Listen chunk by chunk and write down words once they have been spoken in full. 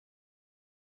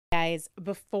Guys,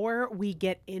 before we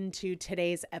get into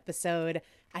today's episode,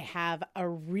 I have a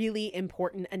really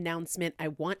important announcement I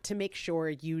want to make sure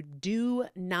you do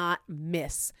not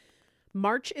miss.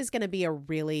 March is going to be a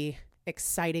really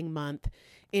exciting month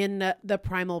in the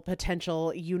Primal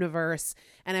Potential universe,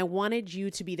 and I wanted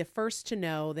you to be the first to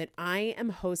know that I am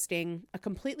hosting a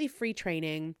completely free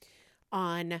training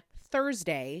on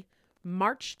Thursday,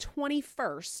 March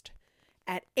 21st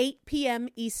at 8 p.m.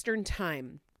 Eastern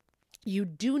Time. You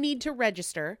do need to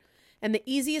register, and the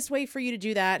easiest way for you to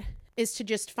do that is to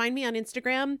just find me on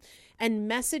Instagram and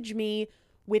message me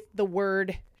with the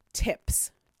word tips,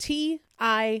 TIPS,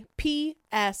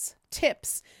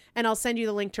 tips, and I'll send you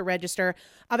the link to register.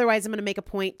 Otherwise, I'm going to make a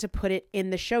point to put it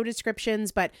in the show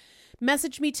descriptions, but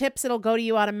message me tips. It'll go to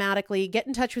you automatically. Get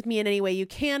in touch with me in any way you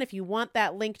can if you want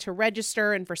that link to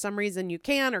register, and for some reason you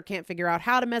can or can't figure out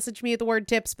how to message me with the word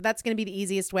tips, but that's going to be the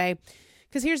easiest way.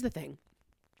 Because here's the thing.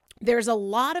 There's a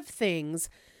lot of things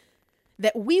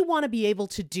that we want to be able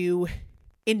to do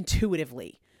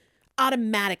intuitively,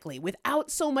 automatically,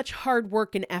 without so much hard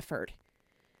work and effort.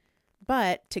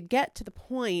 But to get to the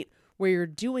point where you're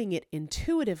doing it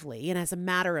intuitively and as a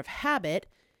matter of habit,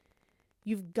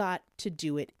 you've got to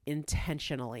do it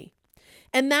intentionally.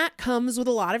 And that comes with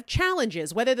a lot of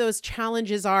challenges, whether those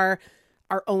challenges are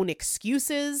our own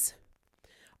excuses,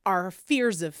 our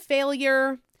fears of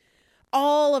failure,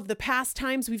 all of the past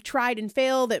times we've tried and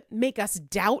failed that make us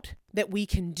doubt that we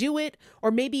can do it,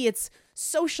 or maybe it's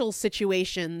social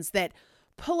situations that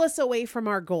pull us away from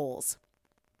our goals.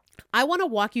 I want to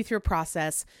walk you through a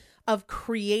process of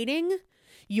creating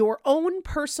your own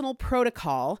personal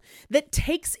protocol that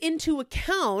takes into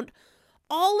account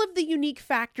all of the unique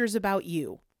factors about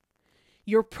you.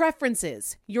 Your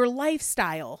preferences, your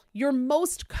lifestyle, your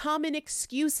most common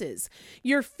excuses,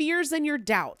 your fears and your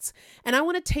doubts. And I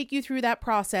want to take you through that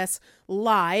process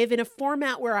live in a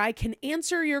format where I can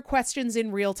answer your questions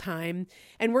in real time.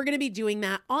 And we're going to be doing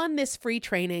that on this free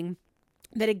training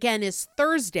that again is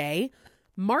Thursday,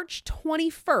 March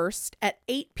 21st at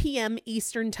 8 p.m.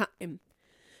 Eastern Time.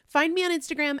 Find me on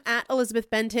Instagram at Elizabeth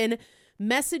Benton.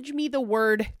 Message me the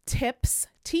word tips,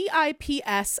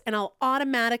 TIPS, and I'll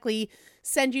automatically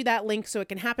send you that link so it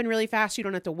can happen really fast. You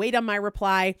don't have to wait on my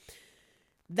reply.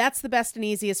 That's the best and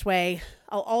easiest way.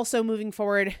 I'll also, moving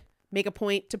forward, make a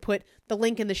point to put the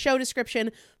link in the show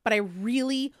description, but I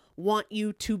really want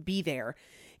you to be there.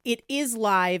 It is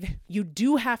live. You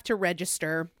do have to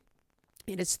register.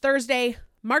 It is Thursday,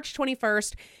 March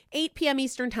 21st, 8 p.m.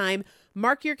 Eastern Time.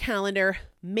 Mark your calendar.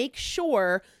 Make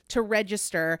sure to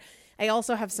register. I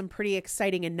also have some pretty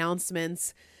exciting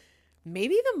announcements.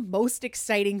 Maybe the most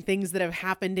exciting things that have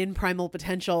happened in Primal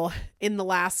Potential in the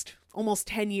last almost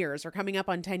 10 years or coming up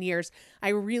on 10 years. I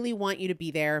really want you to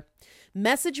be there.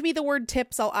 Message me the word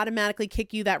tips. I'll automatically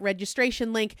kick you that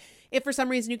registration link. If for some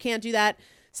reason you can't do that,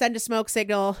 send a smoke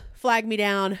signal, flag me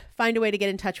down, find a way to get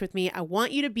in touch with me. I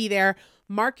want you to be there.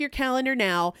 Mark your calendar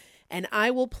now, and I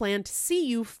will plan to see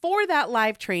you for that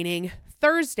live training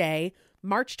Thursday,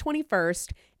 March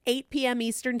 21st, 8 p.m.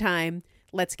 Eastern Time.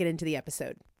 Let's get into the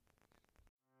episode.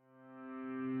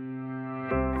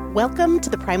 Welcome to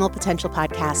the Primal Potential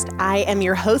Podcast. I am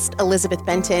your host, Elizabeth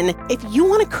Benton. If you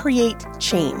want to create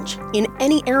change in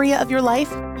any area of your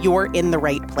life, you're in the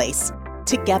right place.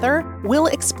 Together, we'll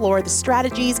explore the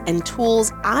strategies and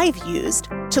tools I've used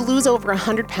to lose over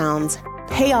 100 pounds,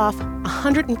 pay off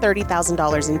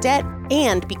 $130,000 in debt,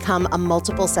 and become a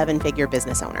multiple seven-figure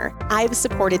business owner. I've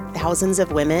supported thousands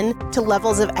of women to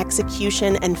levels of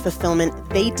execution and fulfillment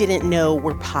they didn't know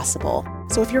were possible.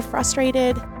 So if you're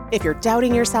frustrated, if you're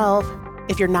doubting yourself,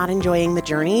 if you're not enjoying the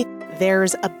journey,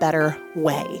 there's a better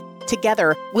way.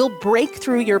 Together, we'll break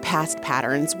through your past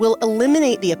patterns. We'll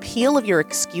eliminate the appeal of your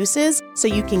excuses so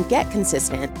you can get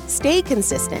consistent, stay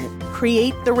consistent,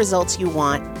 create the results you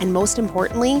want, and most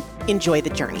importantly, enjoy the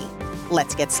journey.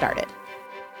 Let's get started.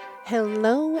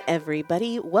 Hello,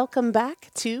 everybody. Welcome back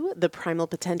to the Primal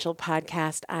Potential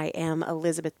Podcast. I am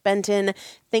Elizabeth Benton.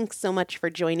 Thanks so much for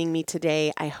joining me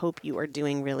today. I hope you are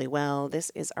doing really well.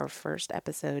 This is our first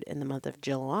episode in the month of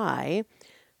July,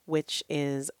 which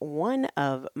is one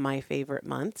of my favorite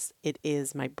months. It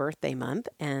is my birthday month,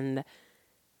 and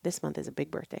this month is a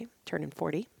big birthday, turning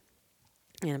 40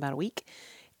 in about a week,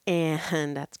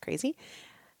 and that's crazy.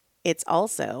 It's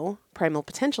also Primal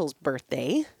Potential's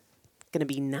birthday. Going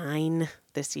to be 9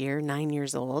 this year, 9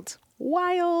 years old.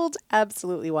 Wild,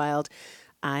 absolutely wild.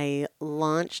 I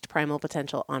launched Primal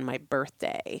Potential on my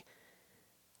birthday,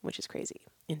 which is crazy,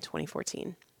 in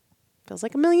 2014. Feels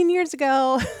like a million years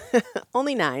ago.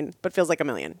 Only 9, but feels like a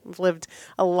million. I've lived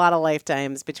a lot of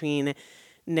lifetimes between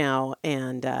now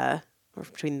and, or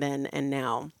between then and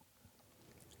now.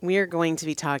 we are going to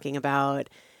be talking about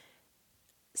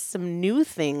some new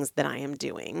things that I am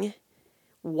doing,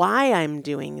 why I'm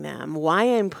doing them, why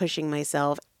I'm pushing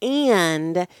myself,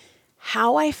 and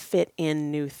how I fit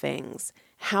in new things,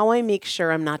 how I make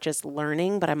sure I'm not just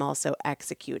learning, but I'm also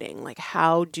executing. Like,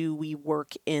 how do we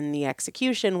work in the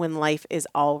execution when life is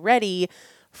already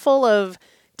full of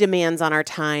demands on our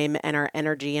time and our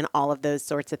energy and all of those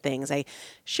sorts of things? I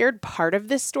shared part of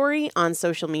this story on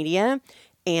social media,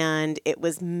 and it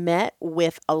was met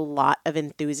with a lot of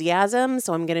enthusiasm.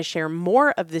 So I'm going to share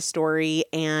more of this story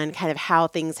and kind of how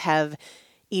things have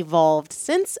evolved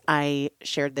since I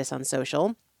shared this on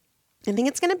social. I think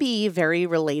it's going to be very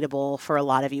relatable for a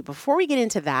lot of you. Before we get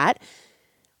into that,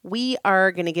 we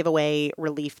are going to give away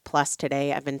Relief Plus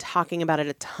today. I've been talking about it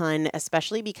a ton,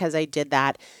 especially because I did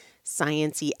that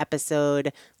science-y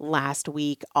episode last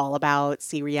week all about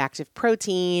C-reactive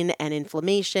protein and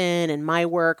inflammation and my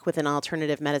work with an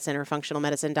alternative medicine or functional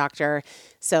medicine doctor.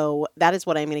 So that is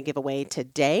what I'm going to give away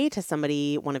today to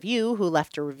somebody, one of you, who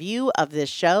left a review of this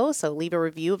show. So leave a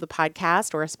review of the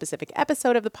podcast or a specific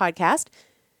episode of the podcast,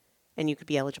 and you could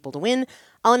be eligible to win.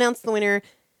 I'll announce the winner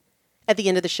at the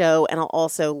end of the show, and I'll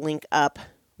also link up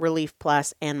Relief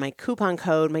Plus and my coupon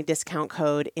code, my discount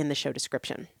code in the show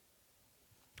description.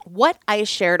 What I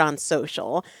shared on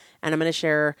social, and I'm going to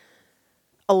share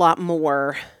a lot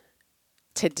more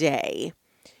today.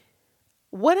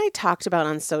 What I talked about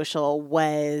on social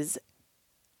was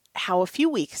how a few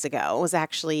weeks ago, it was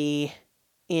actually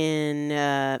in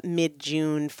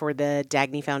mid-June for the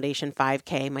Dagny Foundation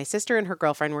 5K, my sister and her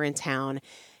girlfriend were in town,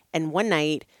 and one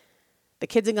night the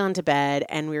kids had gone to bed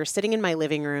and we were sitting in my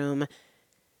living room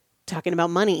talking about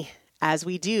money, as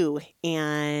we do,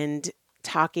 and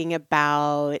talking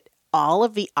about all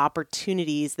of the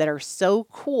opportunities that are so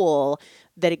cool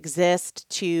that exist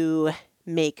to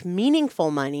make meaningful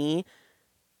money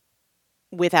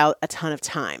without a ton of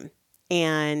time.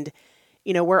 And,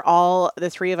 you know, the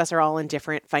three of us are all in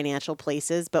different financial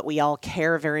places, but we all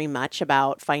care very much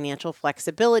about financial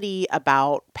flexibility,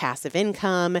 about passive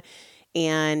income.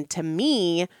 And to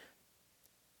me,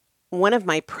 one of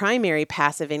my primary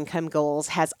passive income goals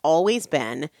has always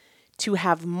been to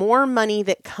have more money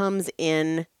that comes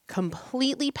in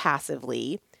completely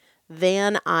passively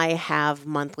than I have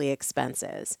monthly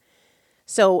expenses.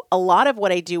 So a lot of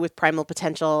what I do with Primal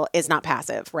Potential is not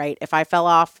passive, right? If I fell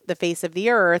off the face of the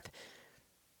earth,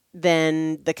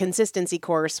 then the consistency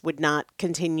course would not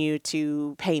continue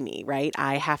to pay me, right?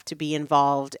 I have to be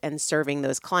involved and serving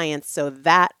those clients. So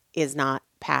that is not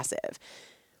passive.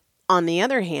 On the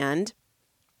other hand,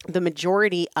 the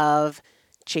majority of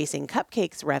Chasing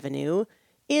Cupcakes revenue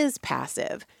is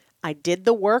passive. I did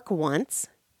the work once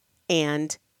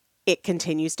and it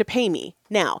continues to pay me.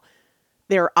 Now,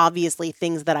 there are obviously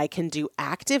things that I can do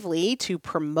actively to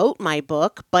promote my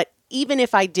book, but even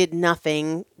if I did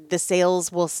nothing, the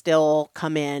sales will still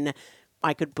come in.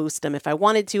 I could boost them if I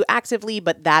wanted to actively,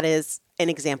 but that is an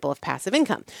example of passive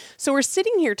income. So we're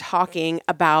sitting here talking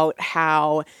about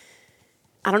how,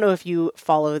 I don't know if you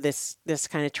follow this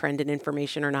kind of trend and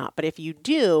information or not, but if you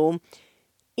do,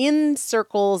 in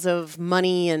circles of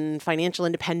money and financial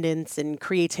independence and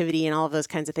creativity and all of those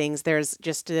kinds of things, there's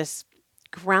just this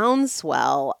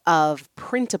groundswell of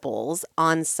printables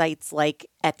on sites like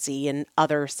Etsy and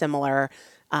other similar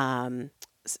online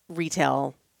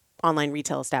retail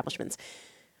establishments,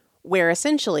 where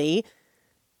essentially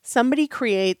somebody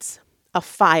creates a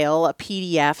file, a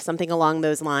PDF, something along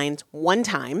those lines one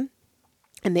time,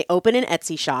 and they open an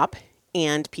Etsy shop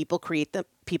and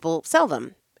people sell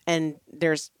them. And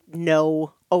there's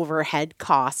no overhead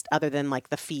cost other than like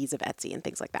the fees of Etsy and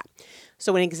things like that.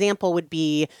 So an example would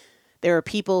be, there are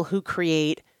people who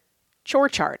create chore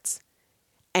charts,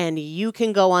 and you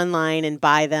can go online and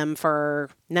buy them for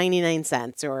 99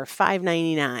 cents or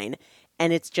 $5.99,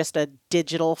 and it's just a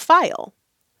digital file.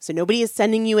 So nobody is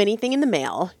sending you anything in the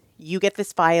mail. You get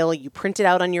this file, you print it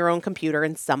out on your own computer,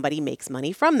 and somebody makes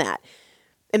money from that.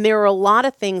 And there are a lot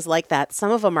of things like that.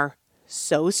 Some of them are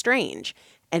so strange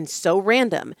and so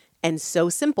random and so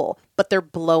simple, but they're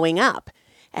blowing up.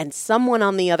 And someone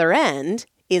on the other end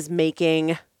is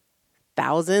making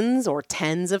thousands or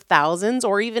tens of thousands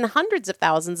or even hundreds of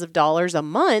thousands of dollars a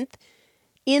month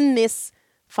in this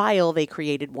file they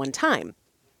created one time.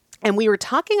 And we were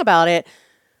talking about it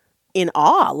in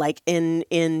awe, like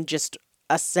in just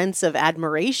a sense of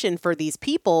admiration for these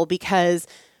people, because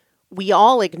we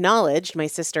all acknowledged, my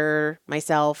sister,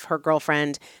 myself, her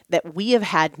girlfriend, that we have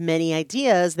had many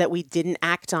ideas that we didn't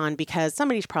act on because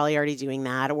somebody's probably already doing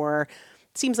that, or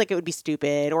it seems like it would be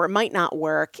stupid, or it might not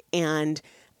work. And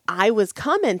I was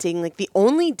commenting, like, the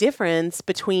only difference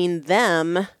between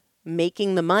them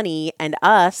making the money and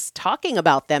us talking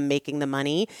about them making the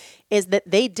money is that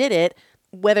they did it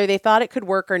whether they thought it could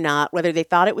work or not, whether they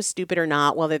thought it was stupid or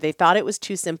not, whether they thought it was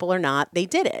too simple or not, they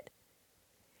did it.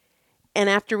 And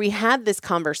after we had this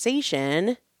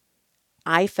conversation,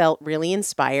 I felt really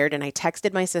inspired, and I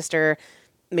texted my sister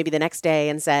maybe the next day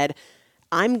and said,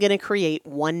 I'm going to create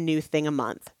one new thing a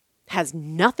month. Has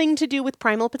nothing to do with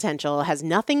Primal Potential, has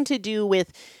nothing to do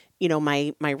with,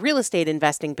 my real estate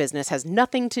investing business, has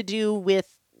nothing to do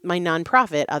with my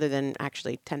nonprofit, other than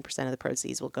actually 10% of the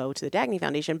proceeds will go to the Dagny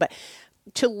Foundation. But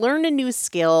to learn a new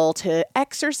skill, to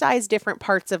exercise different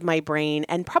parts of my brain,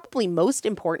 and probably most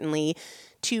importantly,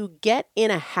 to get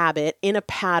in a habit, in a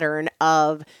pattern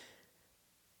of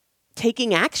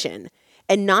taking action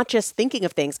and not just thinking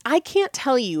of things. I can't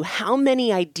tell you how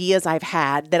many ideas I've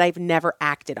had that I've never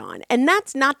acted on. And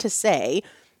that's not to say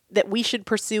that we should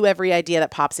pursue every idea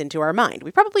that pops into our mind.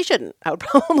 We probably shouldn't. That would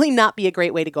probably not be a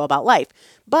great way to go about life.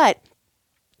 But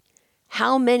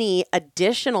how many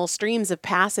additional streams of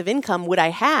passive income would I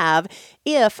have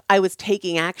if I was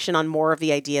taking action on more of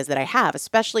the ideas that I have,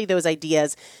 especially those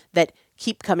ideas that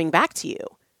keep coming back to you?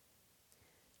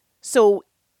 So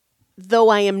though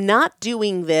I am not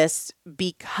doing this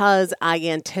because I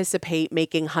anticipate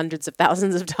making hundreds of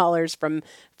thousands of dollars from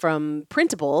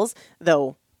printables,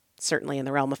 though certainly in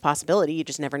the realm of possibility, you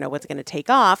just never know what's going to take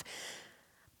off,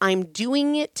 I'm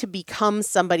doing it to become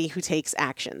somebody who takes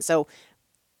action. So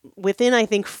within, I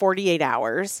think, 48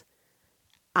 hours,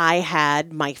 I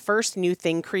had my first new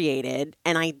thing created,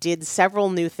 and I did several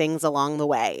new things along the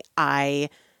way. I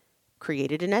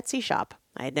created an Etsy shop.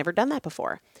 I had never done that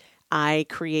before. I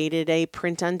created a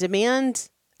print-on-demand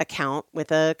account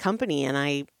with a company, and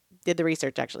I did the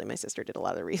research. Actually, my sister did a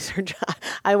lot of the research.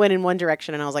 I went in one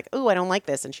direction, and I was like, oh, I don't like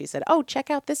this. And she said, oh,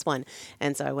 check out this one.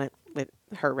 And so I went with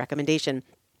her recommendation.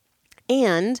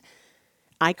 And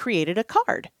I created a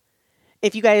card.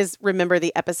 If you guys remember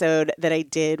the episode that I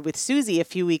did with Susie a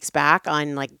few weeks back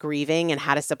on like grieving and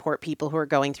how to support people who are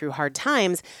going through hard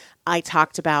times, I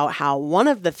talked about how one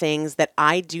of the things that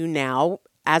I do now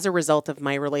as a result of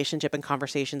my relationship and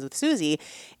conversations with Susie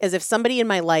is if somebody in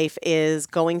my life is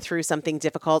going through something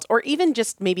difficult, or even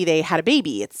just maybe they had a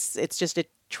baby, it's just a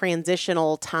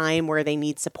transitional time where they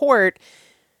need support,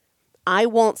 I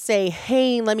won't say,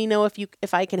 hey, let me know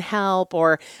if I can help,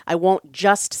 or I won't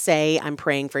just say I'm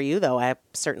praying for you, though I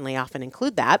certainly often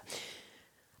include that.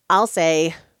 I'll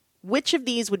say, which of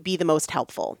these would be the most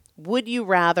helpful? Would you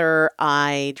rather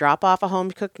I drop off a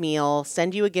home-cooked meal,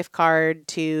 send you a gift card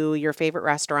to your favorite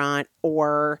restaurant,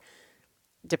 or,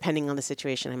 depending on the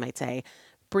situation, I might say,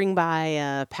 bring by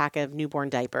a pack of newborn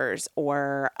diapers,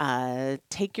 or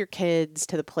take your kids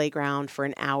to the playground for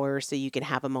an hour so you can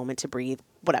have a moment to breathe,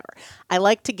 whatever. I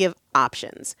like to give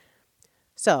options.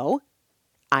 So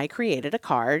I created a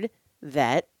card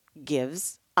that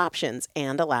gives options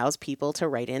and allows people to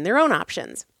write in their own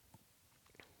options.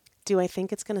 Do I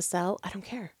think it's going to sell? I don't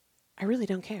care. I really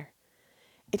don't care.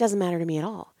 It doesn't matter to me at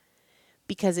all.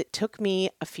 Because it took me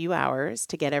a few hours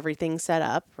to get everything set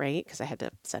up, right? Because I had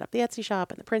to set up the Etsy shop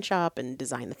and the print shop and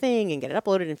design the thing and get it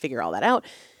uploaded and figure all that out.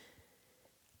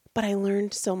 But I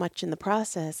learned so much in the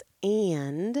process,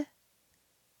 and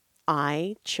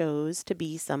I chose to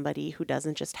be somebody who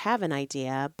doesn't just have an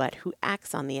idea, but who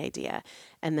acts on the idea.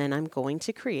 And then I'm going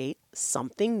to create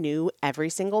something new every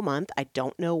single month. I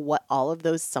don't know what all of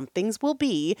those somethings will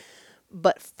be,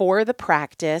 but for the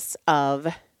practice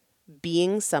of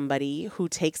being somebody who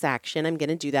takes action, I'm going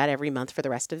to do that every month for the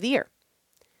rest of the year.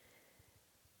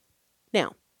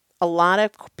 Now, a lot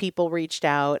of people reached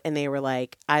out and they were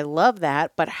like, I love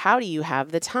that, but how do you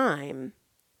have the time?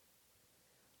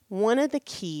 One of the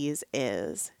keys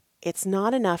is it's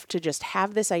not enough to just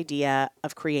have this idea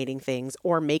of creating things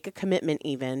or make a commitment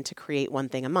even to create one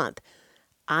thing a month.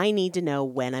 I need to know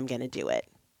when I'm going to do it.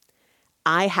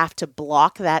 I have to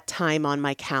block that time on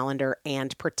my calendar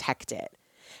and protect it.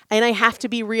 And I have to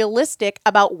be realistic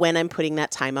about when I'm putting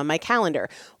that time on my calendar.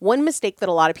 One mistake that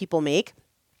a lot of people make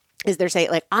is they're saying,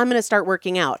 like, I'm going to start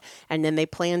working out. And then they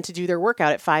plan to do their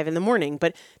workout at 5 a.m,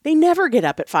 but they never get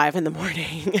up at 5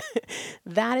 a.m.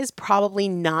 That is probably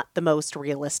not the most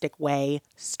realistic way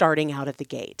starting out at the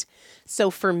gate. So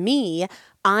for me,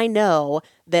 I know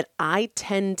that I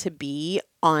tend to be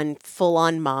on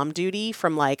full-on mom duty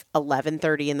from like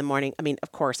 11:30 in the morning. I mean,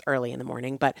 of course, early in the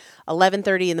morning, but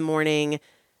 11:30 in the morning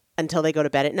until they go to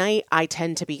bed at night, I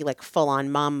tend to be like full on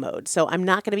mom mode. So I'm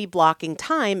not going to be blocking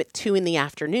time at 2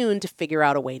 p.m. to figure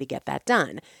out a way to get that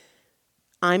done.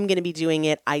 I'm going to be doing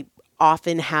it. I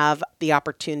often have the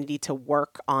opportunity to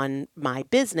work on my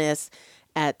business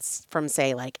from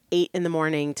say like 8 in the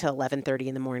morning to 11:30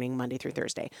 in the morning, Monday through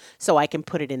Thursday. So I can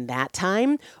put it in that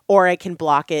time, or I can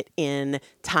block it in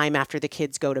time after the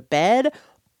kids go to bed,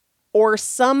 or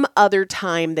some other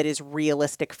time that is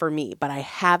realistic for me, but I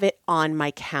have it on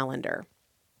my calendar.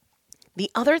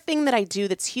 The other thing that I do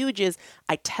that's huge is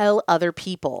I tell other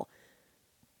people.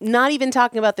 Not even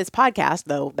talking about this podcast,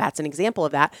 though that's an example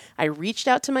of that. I reached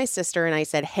out to my sister and I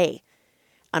said, hey,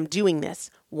 I'm doing this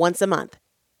once a month.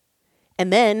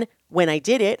 And then when I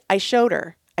did it, I showed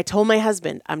her. I told my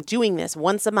husband, I'm doing this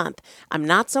once a month. I'm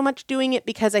not so much doing it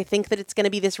because I think that it's going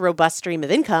to be this robust stream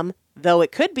of income, though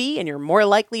it could be, and you're more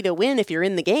likely to win if you're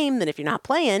in the game than if you're not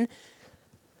playing.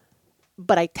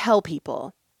 But I tell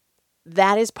people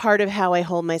that is part of how I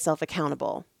hold myself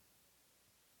accountable.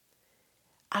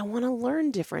 I want to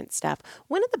learn different stuff.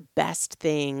 One of the best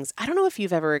things, I don't know if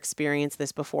you've ever experienced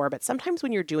this before, but sometimes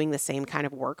when you're doing the same kind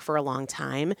of work for a long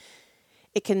time,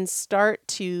 it can start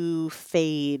to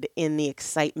fade in the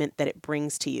excitement that it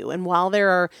brings to you. And while there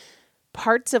are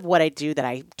parts of what I do that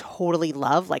I totally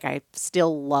love, like I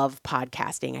still love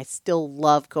podcasting, I still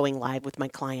love going live with my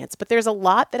clients, but there's a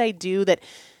lot that I do that,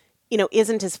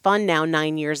 isn't as fun now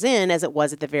 9 years in as it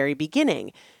was at the very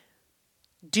beginning.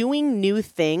 Doing new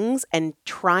things and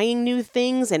trying new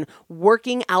things and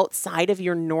working outside of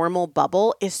your normal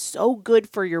bubble is so good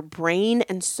for your brain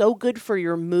and so good for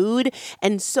your mood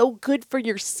and so good for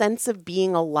your sense of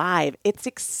being alive. It's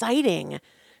exciting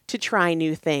to try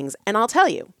new things. And I'll tell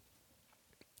you,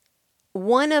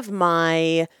 one of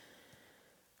my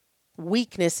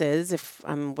weaknesses, if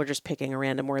we're just picking a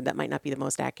random word that might not be the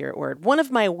most accurate word, one of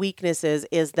my weaknesses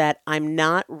is that I'm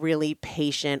not really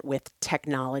patient with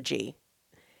technology.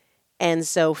 And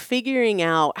so figuring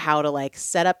out how to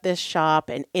set up this shop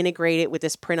and integrate it with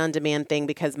this print on demand thing,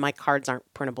 because my cards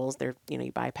aren't printables. They're,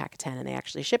 you buy a pack of 10 and they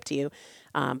actually ship to you,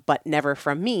 but never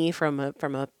from me, from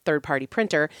a third party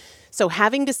printer. So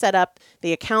having to set up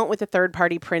the account with a third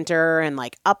party printer and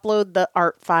upload the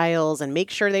art files and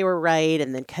make sure they were right,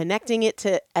 and then connecting it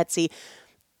to Etsy.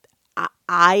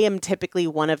 I am typically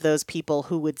one of those people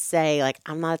who would say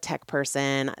I'm not a tech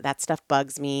person. That stuff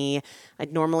bugs me.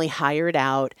 I'd normally hire it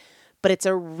out. But it's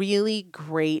a really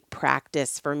great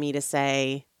practice for me to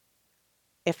say,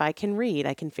 if I can read,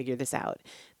 I can figure this out.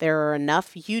 There are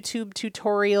enough YouTube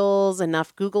tutorials,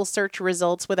 enough Google search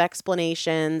results with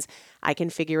explanations. I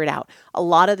can figure it out. A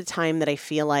lot of the time that I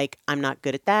feel like I'm not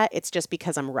good at that, it's just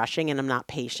because I'm rushing and I'm not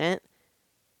patient.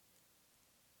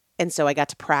 And so I got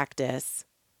to practice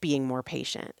being more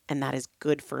patient. And that is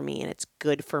good for me and it's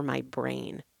good for my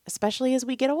brain, especially as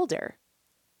we get older.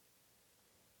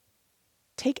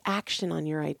 Take action on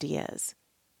your ideas.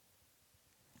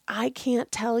 I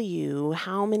can't tell you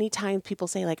how many times people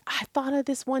say I thought of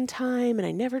this one time and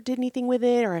I never did anything with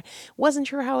it, or I wasn't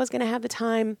sure how I was going to have the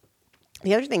time.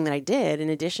 The other thing that I did, in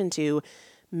addition to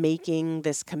making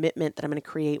this commitment that I'm going to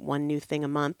create one new thing a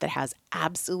month that has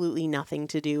absolutely nothing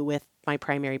to do with my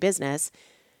primary business,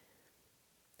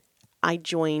 I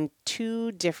joined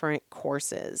 2 different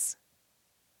courses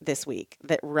this week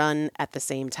that run at the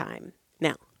same time.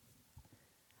 Now,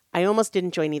 I almost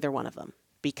didn't join either one of them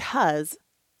because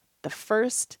the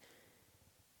first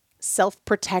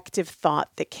self-protective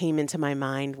thought that came into my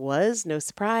mind was, no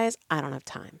surprise, I don't have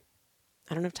time.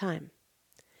 I don't have time.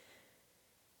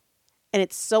 And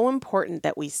it's so important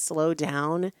that we slow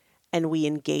down and we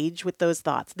engage with those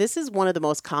thoughts. This is one of the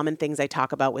most common things I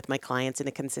talk about with my clients in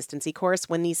the consistency course.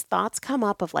 When these thoughts come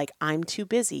up of I'm too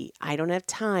busy, I don't have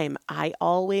time, I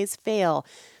always fail,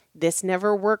 this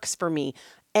never works for me,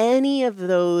 any of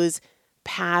those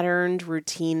patterned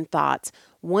routine thoughts,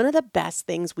 one of the best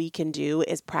things we can do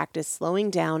is practice slowing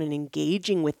down and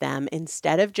engaging with them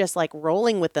instead of just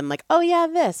rolling with them oh yeah,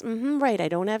 this, right, I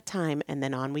don't have time, and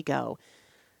then on we go.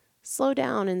 Slow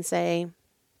down and say,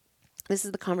 this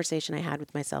is the conversation I had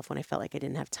with myself when I felt like I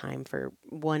didn't have time for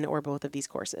one or both of these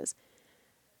courses.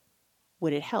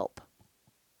 Would it help?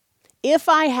 If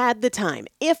I had the time,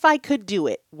 if I could do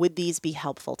it, would these be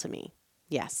helpful to me?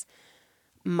 Yes.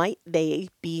 Might they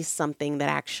be something that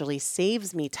actually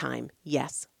saves me time?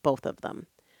 Yes, both of them.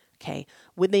 Okay.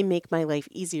 Would they make my life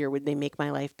easier? Would they make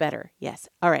my life better? Yes.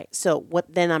 All right. So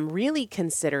what then I'm really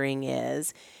considering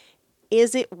is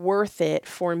it worth it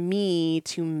for me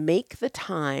to make the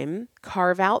time,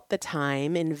 carve out the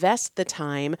time, invest the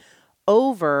time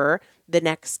over the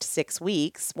next 6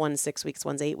 weeks, one's 6 weeks,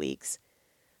 one's 8 weeks,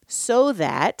 so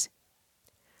that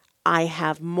I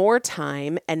have more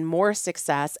time and more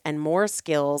success and more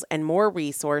skills and more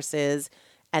resources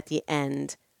at the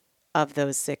end of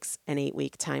those 6 and 8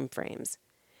 week time frames.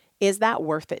 Is that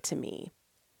worth it to me?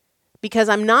 Because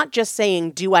I'm not just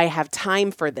saying, do I have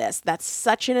time for this? That's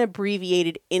such an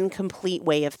abbreviated, incomplete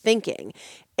way of thinking.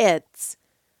 It's,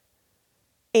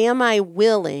 am I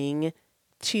willing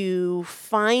to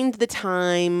find the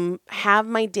time, have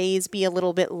my days be a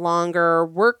little bit longer,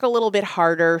 work a little bit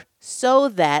harder so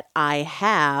that I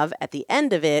have, at the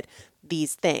end of it,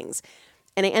 these things?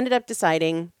 And I ended up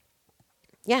deciding,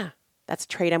 yeah, that's a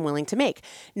trade I'm willing to make.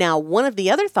 Now, one of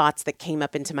the other thoughts that came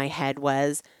up into my head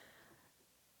was,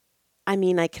 I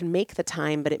mean, I can make the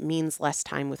time, but it means less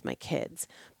time with my kids.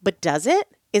 But does it?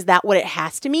 Is that what it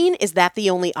has to mean? Is that the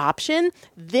only option?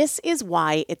 This is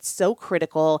why it's so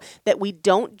critical that we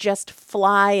don't just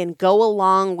fly and go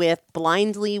along with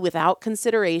blindly, without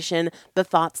consideration, the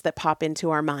thoughts that pop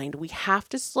into our mind. We have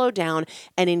to slow down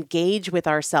and engage with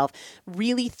ourselves,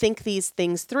 really think these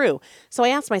things through. So I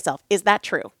asked myself, is that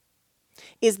true?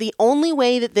 Is the only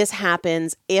way that this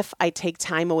happens if I take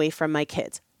time away from my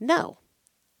kids? No.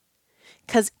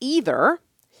 Because either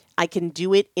I can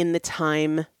do it in the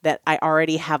time that I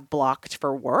already have blocked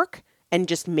for work and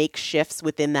just make shifts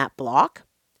within that block,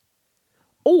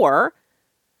 or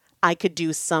I could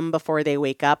do some before they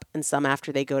wake up and some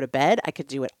after they go to bed. I could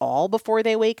do it all before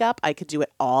they wake up. I could do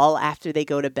it all after they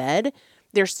go to bed.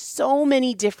 There's so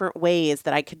many different ways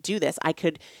that I could do this. I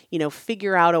could,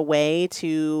 figure out a way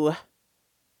to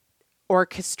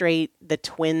orchestrate the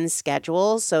twins'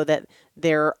 schedules so that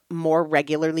they're more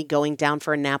regularly going down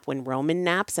for a nap when Roman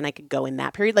naps, and I could go in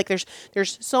that period. Like there's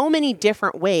so many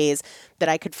different ways that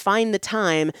I could find the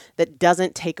time that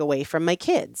doesn't take away from my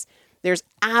kids. There's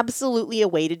absolutely a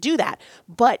way to do that.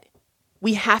 But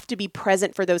we have to be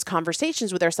present for those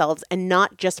conversations with ourselves and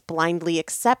not just blindly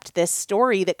accept this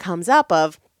story that comes up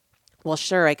of, well,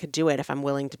 sure, I could do it if I'm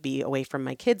willing to be away from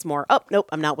my kids more. Oh, nope,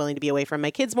 I'm not willing to be away from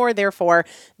my kids more. Therefore,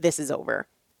 this is over.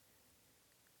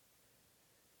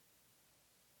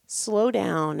 Slow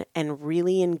down and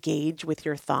really engage with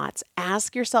your thoughts.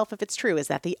 Ask yourself if it's true. Is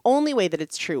that the only way that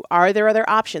it's true? Are there other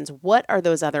options? What are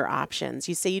those other options?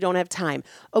 You say you don't have time.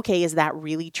 Okay, is that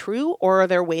really true? Or are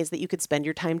there ways that you could spend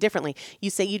your time differently? You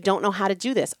say you don't know how to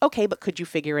do this. Okay, but could you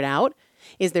figure it out?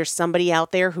 Is there somebody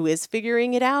out there who is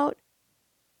figuring it out?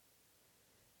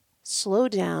 Slow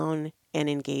down and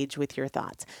engage with your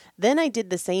thoughts. Then I did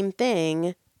the same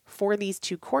thing for these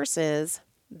 2 courses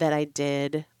that I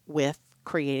did with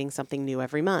creating something new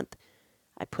every month.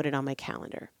 I put it on my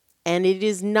calendar. And it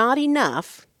is not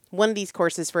enough. One of these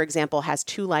courses, for example, has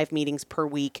 2 live meetings per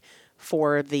week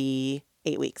for the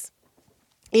 8 weeks.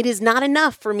 It is not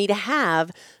enough for me to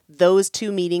have those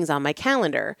 2 meetings on my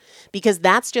calendar because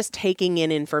that's just taking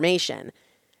in information.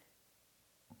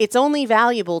 It's only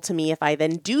valuable to me if I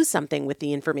then do something with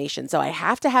the information. So I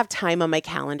have to have time on my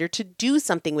calendar to do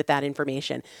something with that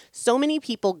information. So many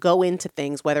people go into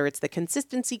things, whether it's the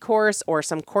consistency course or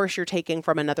some course you're taking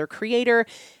from another creator,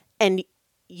 and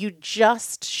you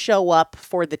just show up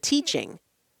for the teaching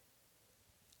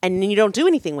and you don't do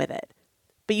anything with it.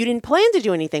 But you didn't plan to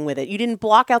do anything with it. You didn't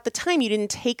block out the time. You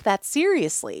didn't take that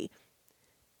seriously.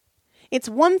 It's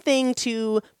one thing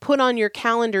to put on your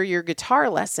calendar your guitar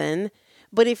lesson,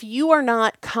 but if you are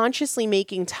not consciously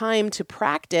making time to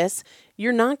practice,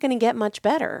 you're not going to get much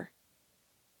better.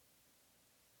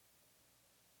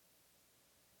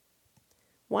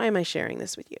 Why am I sharing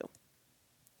this with you?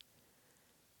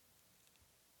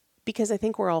 Because I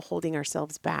think we're all holding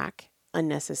ourselves back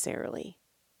unnecessarily.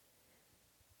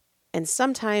 And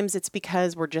sometimes it's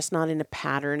because we're just not in a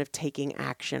pattern of taking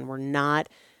action. We're not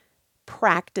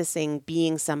practicing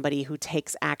being somebody who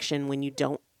takes action when you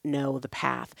don't know the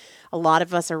path. A lot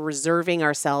of us are reserving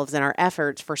ourselves and our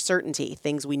efforts for certainty,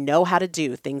 things we know how to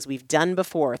do, things we've done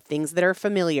before, things that are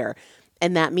familiar.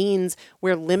 And that means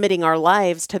we're limiting our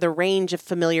lives to the range of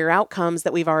familiar outcomes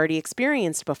that we've already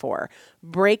experienced before.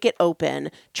 Break it open,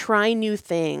 try new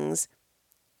things.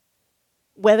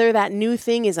 Whether that new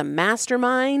thing is a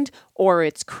mastermind or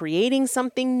it's creating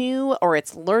something new or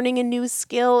it's learning a new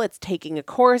skill, it's taking a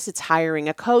course, it's hiring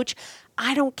a coach,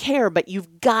 I don't care, but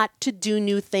you've got to do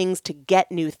new things to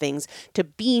get new things, to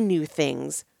be new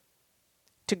things,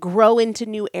 to grow into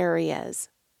new areas.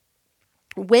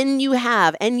 When you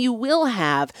have, and you will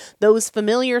have, those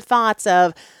familiar thoughts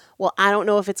of, well, I don't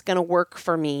know if it's going to work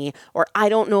for me, or I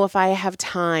don't know if I have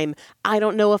time, I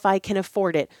don't know if I can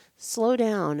afford it. Slow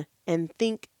down and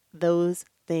think those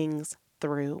things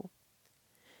through.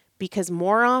 Because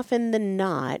more often than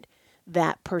not,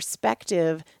 that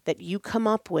perspective that you come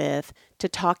up with to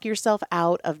talk yourself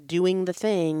out of doing the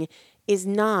thing is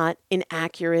not an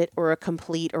accurate or a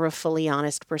complete or a fully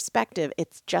honest perspective.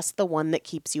 It's just the one that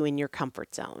keeps you in your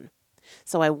comfort zone.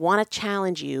 So I want to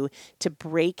challenge you to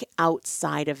break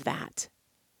outside of that.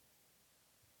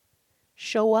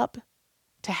 Show up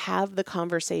to have the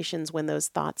conversations when those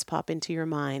thoughts pop into your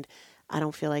mind. I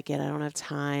don't feel like it. I don't have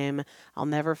time. I'll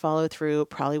never follow through. It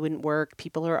probably wouldn't work.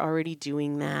 People are already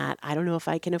doing that. I don't know if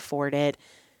I can afford it.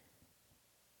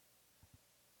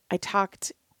 I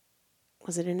talked,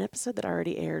 was it an episode that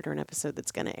already aired or an episode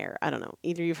that's going to air? I don't know.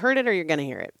 Either you've heard it or you're going to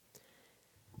hear it.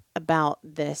 About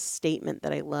this statement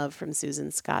that I love from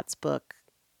Susan Scott's book,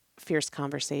 Fierce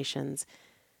Conversations.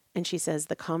 And she says,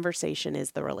 the conversation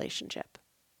is the relationship.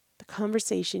 The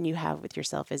conversation you have with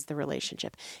yourself is the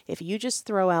relationship. If you just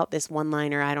throw out this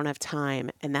one-liner, I don't have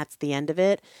time, and that's the end of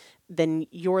it, then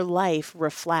your life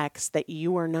reflects that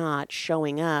you are not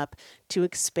showing up to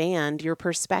expand your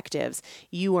perspectives.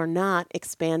 You are not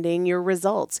expanding your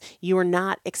results. You are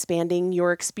not expanding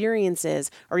your experiences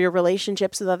or your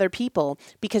relationships with other people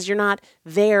because you're not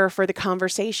there for the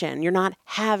conversation. You're not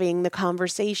having the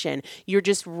conversation. You're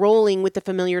just rolling with the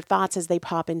familiar thoughts as they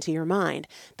pop into your mind.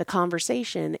 The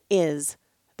conversation is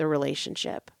the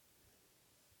relationship.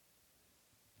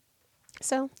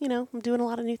 So, I'm doing a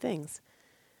lot of new things.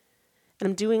 And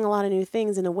I'm doing a lot of new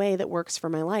things in a way that works for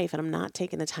my life. And I'm not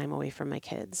taking the time away from my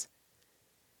kids.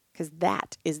 Because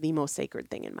that is the most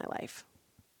sacred thing in my life.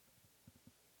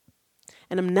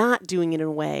 And I'm not doing it in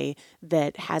a way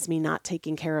that has me not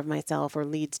taking care of myself or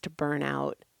leads to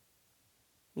burnout.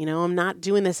 I'm not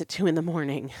doing this at 2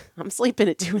 a.m. I'm sleeping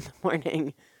at 2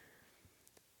 a.m.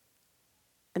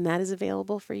 And that is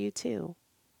available for you too.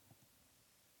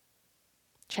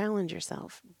 Challenge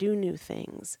yourself. Do new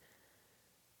things.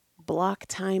 Block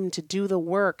time to do the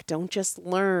work. Don't just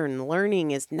learn.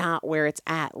 Learning is not where it's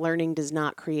at. Learning does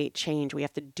not create change. We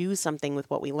have to do something with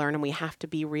what we learn, and we have to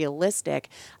be realistic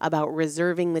about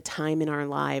reserving the time in our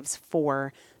lives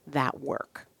for that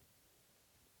work.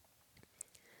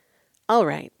 All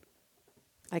right.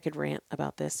 I could rant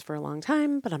about this for a long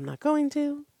time, but I'm not going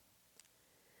to.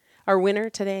 Our winner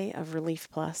today of Relief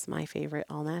Plus, my favorite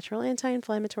all-natural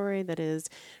anti-inflammatory that is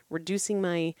reducing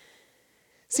my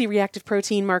C-reactive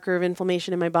protein marker of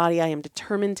inflammation in my body. I am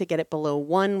determined to get it below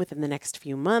 1 within the next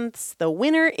few months. The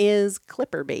winner is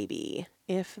Clipper Baby.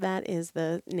 If that is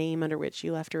the name under which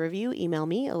you left a review, email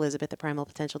me,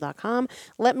 elizabeth@primalpotential.com.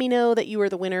 Let me know that you are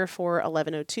the winner for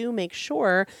 1102. Make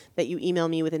sure that you email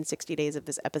me within 60 days of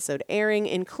this episode airing.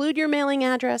 Include your mailing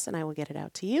address, and I will get it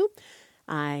out to you.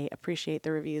 I appreciate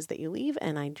the reviews that you leave,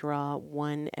 and I draw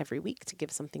one every week to give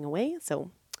something away.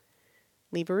 So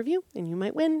leave a review, and you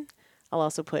might win. I'll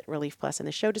also put Relief Plus in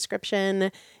the show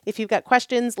description. If you've got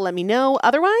questions, let me know.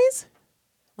 Otherwise,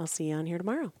 I'll see you on here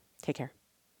tomorrow. Take care.